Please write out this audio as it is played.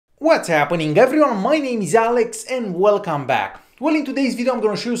What's happening everyone, my name is Alex and welcome back. Well, in today's video I'm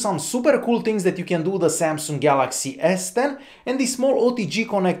going to show you some super cool things that you can do with the Samsung Galaxy S10 and the small OTG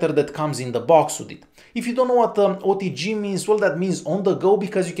connector that comes in the box with it. If you don't know what OTG means, well, that means on the go,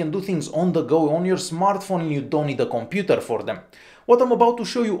 because you can do things on the go on your smartphone and you don't need a computer for them. What I'm about to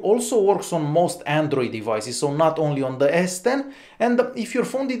show you also works on most Android devices, so not only on the S10. And if your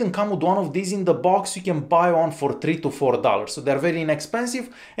phone didn't come with one of these in the box, you can buy one for $3 to $4. So they're very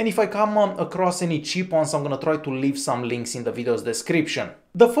inexpensive. And if I come across any cheap ones, I'm gonna try to leave some links in the video's description.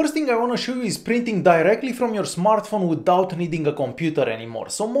 The first thing I want to show you is printing directly from your smartphone without needing a computer anymore.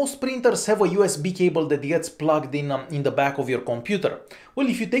 So most printers have a USB cable that gets plugged in the back of your computer. Well,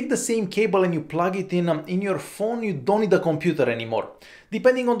 if you take the same cable and you plug it in your phone, you don't need a computer anymore.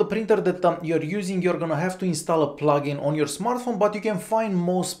 Depending on the printer that you're using, you're gonna have to install a plugin on your smartphone, but you can find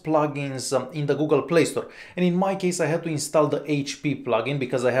most plugins in the Google Play Store. And in my case, I had to install the HP plugin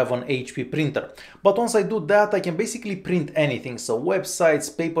because I have an HP printer. But once I do that, I can basically print anything. So websites,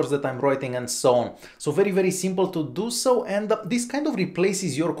 papers that I'm writing and so on. So very, very simple to do so. And this kind of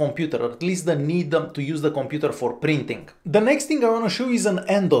replaces your computer, or at least the need to use the computer for printing. The next thing I want to show you is an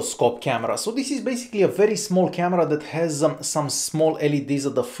endoscope camera. So this is basically a very small camera that has some small LEDs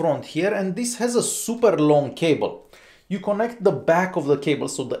at the front here, and this has a super long cable. You connect the back of the cable,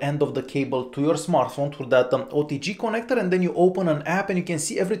 so the end of the cable, to your smartphone through that OTG connector, and then you open an app and you can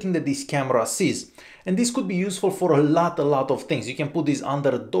see everything that this camera sees. And this could be useful for a lot of things. You can put this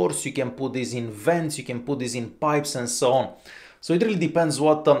under doors, you can put this in vents, you can put this in pipes and so on. So it really depends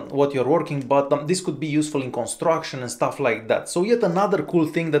what you're working, but this could be useful in construction and stuff like that. So yet another cool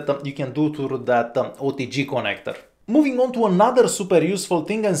thing that you can do through that OTG connector. Moving on to another super useful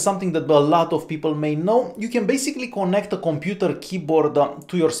thing and something that a lot of people may know, you can basically connect a computer keyboard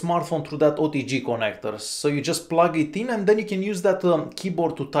to your smartphone through that OTG connector. So you just plug it in and then you can use that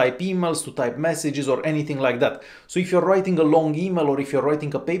keyboard to type emails, to type messages or anything like that. So if you're writing a long email or if you're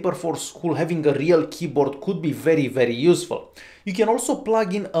writing a paper for school, having a real keyboard could be very, very useful. You can also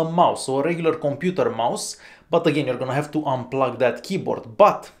plug in a mouse, so a regular computer mouse, but again, you're gonna have to unplug that keyboard.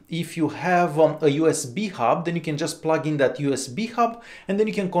 But if you have a USB hub, then you can just plug in that USB hub and then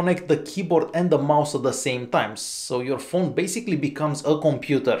you can connect the keyboard and the mouse at the same time. So your phone basically becomes a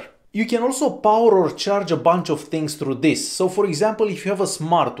computer. You can also power or charge a bunch of things through this. So for example, if you have a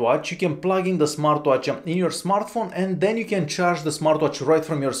smartwatch, you can plug in the smartwatch in your smartphone and then you can charge the smartwatch right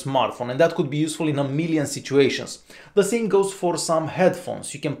from your smartphone, and that could be useful in a million situations. The same goes for some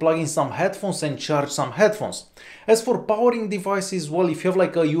headphones. You can plug in some headphones and charge some headphones. As for powering devices, well, if you have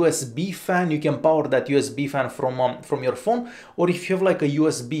like a USB fan, you can power that USB fan from your phone, or if you have like a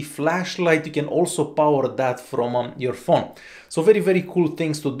USB flashlight, you can also power that from your phone. So very, very cool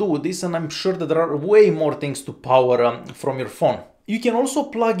things to do with this, and I'm sure that there are way more things to power from your phone. You can also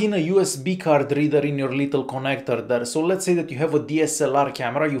plug in a USB card reader in your little connector there. So let's say that you have a DSLR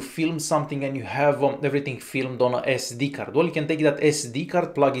camera, you film something and you have everything filmed on a SD card. Well, you can take that SD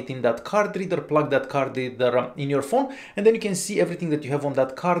card, plug it in that card reader, plug that card reader in your phone, and then you can see everything that you have on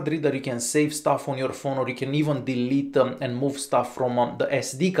that card reader. You can save stuff on your phone, or you can even delete and move stuff from the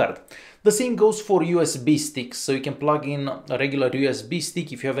SD card. The same goes for USB sticks, so you can plug in a regular USB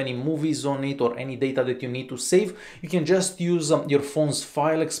stick. If you have any movies on it or any data that you need to save, you can just use your phone's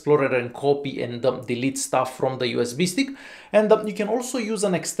file explorer and copy and delete stuff from the USB stick. And you can also use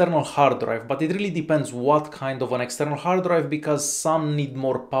an external hard drive, but it really depends what kind of an external hard drive, because some need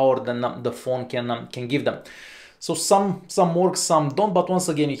more power than the phone can give them. So some work, some don't, but once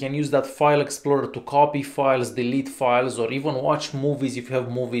again, you can use that file explorer to copy files, delete files, or even watch movies if you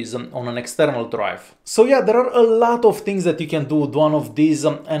have movies on an external drive. So yeah, there are a lot of things that you can do with one of these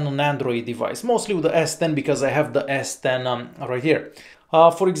and an Android device, mostly with the S10 because I have the S10 right here.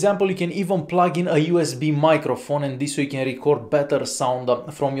 For example, you can even plug in a USB microphone, and this way you can record better sound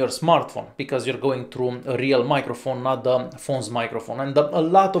from your smartphone because you're going through a real microphone, not the phone's microphone, and a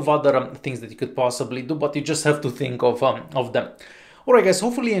lot of other things that you could possibly do, but you just have to think of them. Alright guys,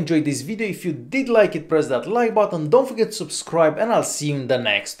 hopefully you enjoyed this video. If you did like it, press that like button, don't forget to subscribe, and I'll see you in the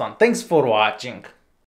next one. Thanks for watching.